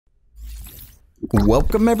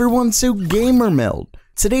Welcome everyone to Gamer Meld.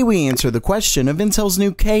 Today we answer the question of Intel's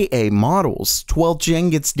new KA models. 12th gen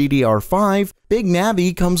gets DDR5, Big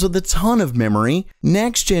Navi comes with a ton of memory,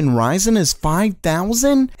 next gen Ryzen is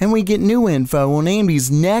 5000, and we get new info on AMD's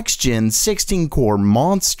next gen 16 core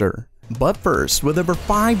monster. But first, with over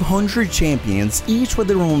 500 champions, each with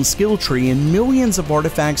their own skill tree and millions of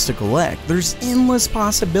artifacts to collect, there's endless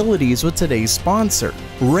possibilities with today's sponsor,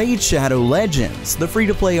 Raid Shadow Legends, the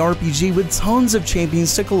free-to-play RPG with tons of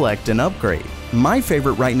champions to collect and upgrade. My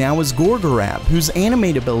favorite right now is Gorgorab, whose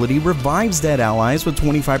animate ability revives dead allies with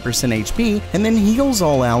 25% HP and then heals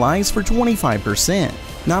all allies for 25%.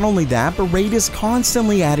 Not only that, but Raid is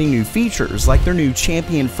constantly adding new features like their new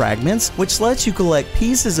champion fragments, which lets you collect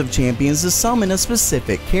pieces of champions to summon a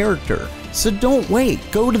specific character. So don't wait,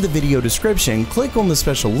 go to the video description, click on the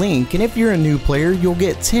special link, and if you're a new player, you'll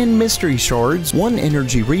get 10 mystery shards, 1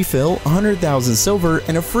 energy refill, 100,000 silver,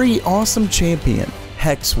 and a free awesome champion,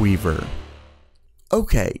 Hexweaver.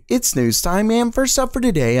 Okay, it's news time, and first up for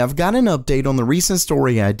today, I've got an update on the recent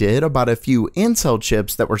story I did about a few Intel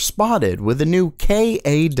chips that were spotted with a new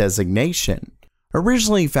KA designation.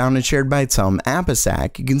 Originally found and shared by Tom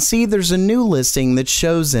Apisak, you can see there's a new listing that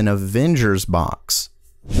shows an Avengers box.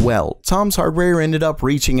 Well, Tom's Hardware ended up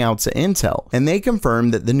reaching out to Intel, and they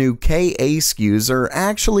confirmed that the new KA SKUs are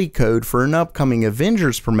actually code for an upcoming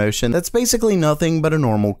Avengers promotion that's basically nothing but a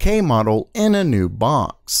normal K model in a new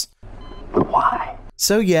box. But why?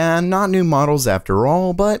 So yeah, not new models after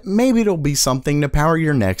all, but maybe it'll be something to power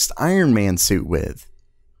your next Iron Man suit with.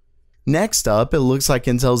 Next up, it looks like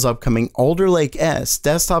Intel's upcoming Alder Lake S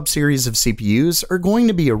desktop series of CPUs are going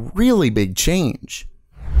to be a really big change.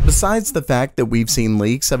 Besides the fact that we've seen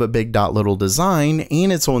leaks of a big dot little design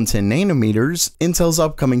and it's on 10 nanometers, Intel's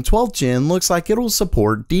upcoming 12th gen looks like it'll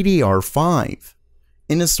support DDR5.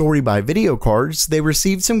 In a story by Video Cards, they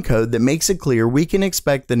received some code that makes it clear we can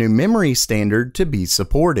expect the new memory standard to be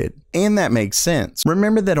supported. And that makes sense.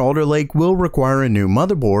 Remember that Alder Lake will require a new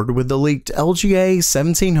motherboard with the leaked LGA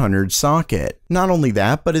 1700 socket. Not only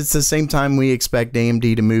that, but it's the same time we expect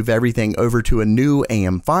AMD to move everything over to a new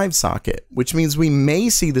AM5 socket, which means we may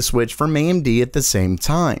see the switch from AMD at the same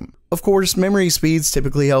time. Of course, memory speeds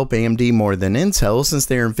typically help AMD more than Intel since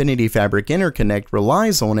their Infinity Fabric interconnect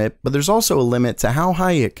relies on it, but there's also a limit to how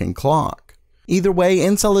high it can clock. Either way,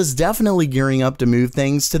 Intel is definitely gearing up to move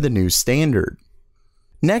things to the new standard.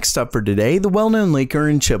 Next up for today, the well-known leaker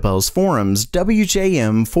in ChipHell's forums,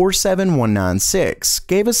 WJM47196,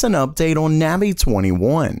 gave us an update on Navi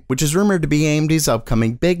 21, which is rumored to be AMD's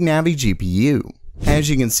upcoming Big Navi GPU.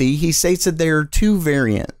 As you can see, he states that there are two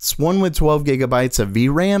variants, one with 12GB of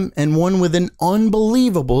VRAM and one with an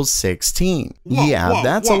unbelievable 16.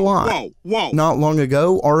 That's a lot. Not long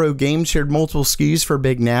ago, RO Games shared multiple SKUs for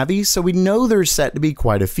Big Navi, so we know there's set to be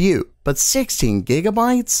quite a few. But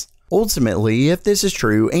 16GB? Ultimately, if this is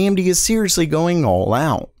true, AMD is seriously going all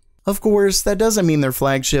out. Of course, that doesn't mean their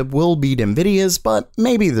flagship will beat Nvidia's, but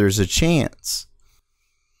maybe there's a chance.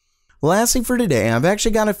 Lastly for today, I've actually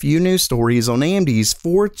got a few new stories on AMD's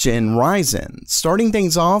 4th gen Ryzen, starting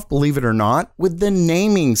things off, believe it or not, with the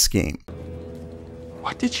naming scheme.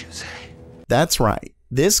 What did you say? That's right.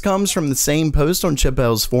 This comes from the same post on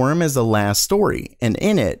ChipHell's forum as the last story, and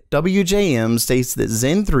in it, WJM states that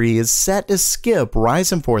Zen 3 is set to skip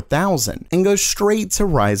Ryzen 4000 and go straight to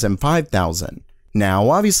Ryzen 5000. Now,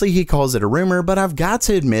 obviously he calls it a rumor, but I've got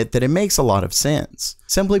to admit that it makes a lot of sense.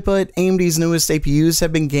 Simply put, AMD's newest APUs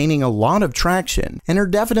have been gaining a lot of traction and are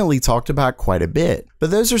definitely talked about quite a bit,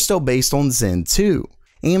 but those are still based on Zen 2.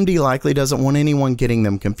 AMD likely doesn't want anyone getting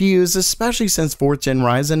them confused, especially since 4th gen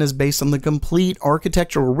Ryzen is based on the complete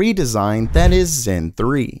architectural redesign that is Zen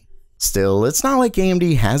 3. Still, it's not like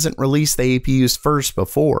AMD hasn't released the APUs first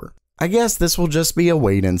before. I guess this will just be a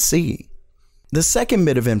wait and see. The second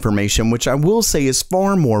bit of information, which I will say is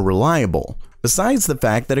far more reliable, besides the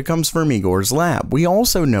fact that it comes from Igor's lab, we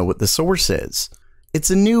also know what the source is. It's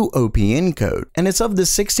a new OPN code, and it's of the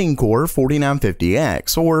 16-core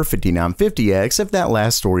 4950X or 5950X if that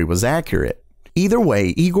last story was accurate. Either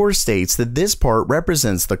way, Igor states that this part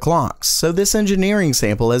represents the clocks, so this engineering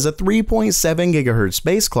sample has a 3.7 GHz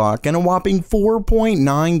base clock and a whopping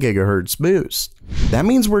 4.9 GHz boost. That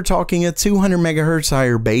means we're talking a 200 MHz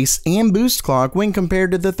higher base and boost clock when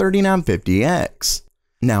compared to the 3950X.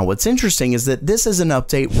 Now what's interesting is that this is an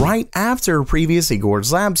update right after a previous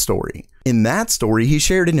Igor's lab story. In that story, he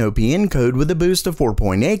shared an OPN code with a boost of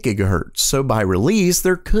 4.8 GHz, so by release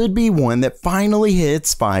there could be one that finally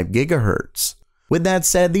hits 5 GHz. With that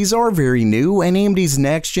said, these are very new and AMD's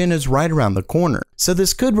next gen is right around the corner, so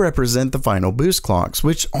this could represent the final boost clocks,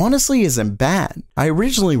 which honestly isn't bad. I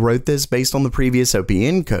originally wrote this based on the previous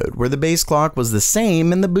OPN code, where the base clock was the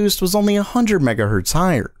same and the boost was only 100 MHz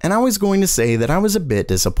higher, and I was going to say that I was a bit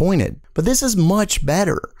disappointed. But this is much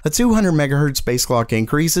better. A 200 MHz base clock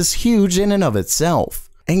increase is huge in and of itself.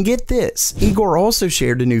 And get this, Igor also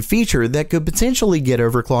shared a new feature that could potentially get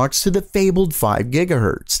overclocks to the fabled 5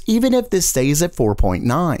 GHz, even if this stays at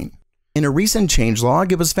 4.9. In a recent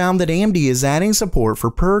changelog, it was found that AMD is adding support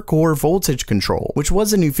for per-core voltage control, which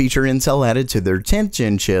was a new feature Intel added to their 10th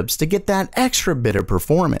gen chips to get that extra bit of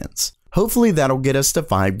performance. Hopefully that'll get us to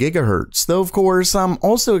 5 GHz, though of course I'm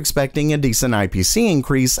also expecting a decent IPC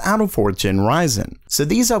increase out of 4th gen Ryzen, so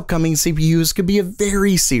these upcoming CPUs could be a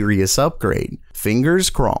very serious upgrade. Fingers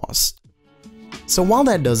crossed. So while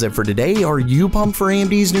that does it for today, are you pumped for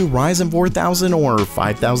AMD's new Ryzen 4000 or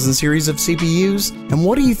 5000 series of CPUs? And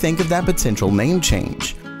what do you think of that potential name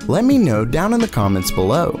change? Let me know down in the comments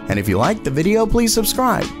below, and if you liked the video, please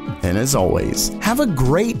subscribe. And as always, have a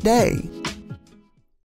great day.